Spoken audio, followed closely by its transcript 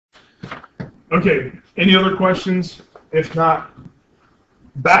Okay, any other questions? If not,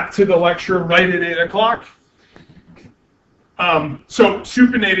 back to the lecture right at 8 o'clock. So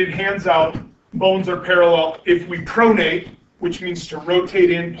supinated, hands out, bones are parallel. If we pronate, which means to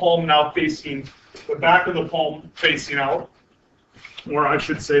rotate in, palm now facing, the back of the palm facing out, or I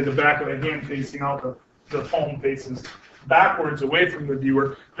should say the back of the hand facing out, the palm faces backwards away from the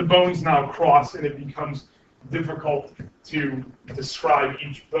viewer, the bones now cross and it becomes difficult to describe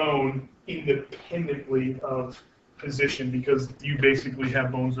each bone independently of position because you basically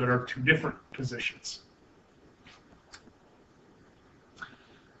have bones that are two different positions.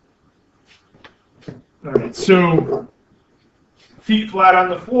 All right, so feet flat on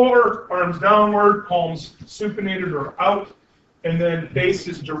the floor, arms downward, palms supinated or out, and then face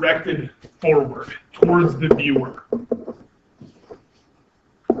is directed forward towards the viewer.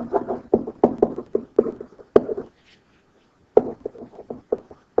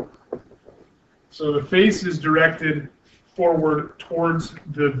 So the face is directed forward towards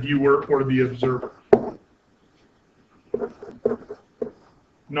the viewer or the observer.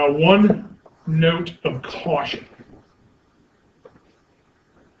 Now, one note of caution.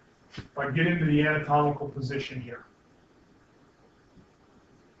 If I get into the anatomical position here,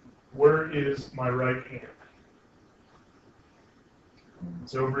 where is my right hand?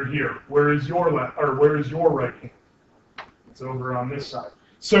 It's over here. Where is your left, or where is your right hand? It's over on this side.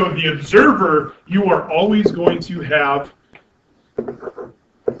 So the observer, you are always going to have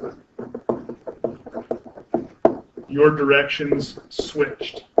your directions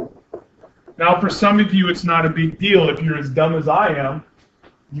switched. Now, for some of you, it's not a big deal. If you're as dumb as I am,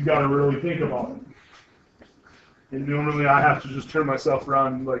 you got to really think about it. And normally, I have to just turn myself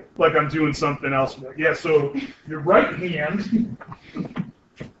around like I'm doing something else. Like, yeah. So your right hand.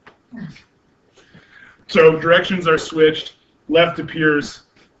 So directions are switched. Left appears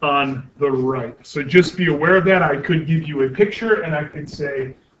on the right. So just be aware of that. I could give you a picture, and I could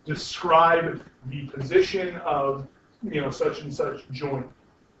say, describe the position of such and such joint.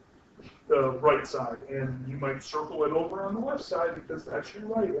 The right side, and you might circle it over on the left side because that's your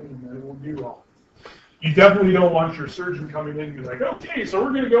right, and then it will be wrong. You definitely don't want your surgeon coming in and be like, okay, so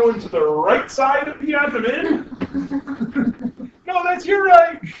we're going to go into the right side of the abdomen. No, that's your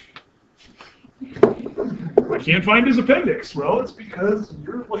right. I can't find his appendix. Well, it's because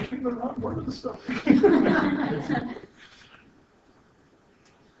you're looking the wrong part of the stomach.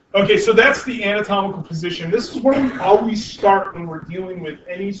 Okay, so that's the anatomical position. This is where we always start when we're dealing with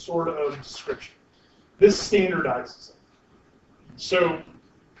any sort of description. This standardizes it. So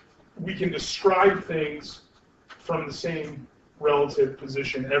we can describe things from the same relative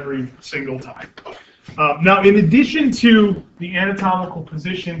position every single time. Now, in addition to the anatomical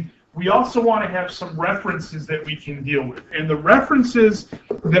position, we also want to have some references that we can deal with. And the references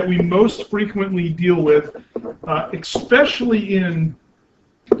that we most frequently deal with, especially in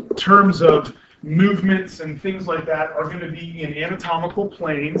terms of movements and things like that, are going to be in anatomical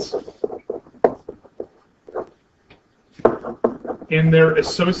planes and their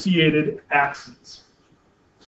associated axes.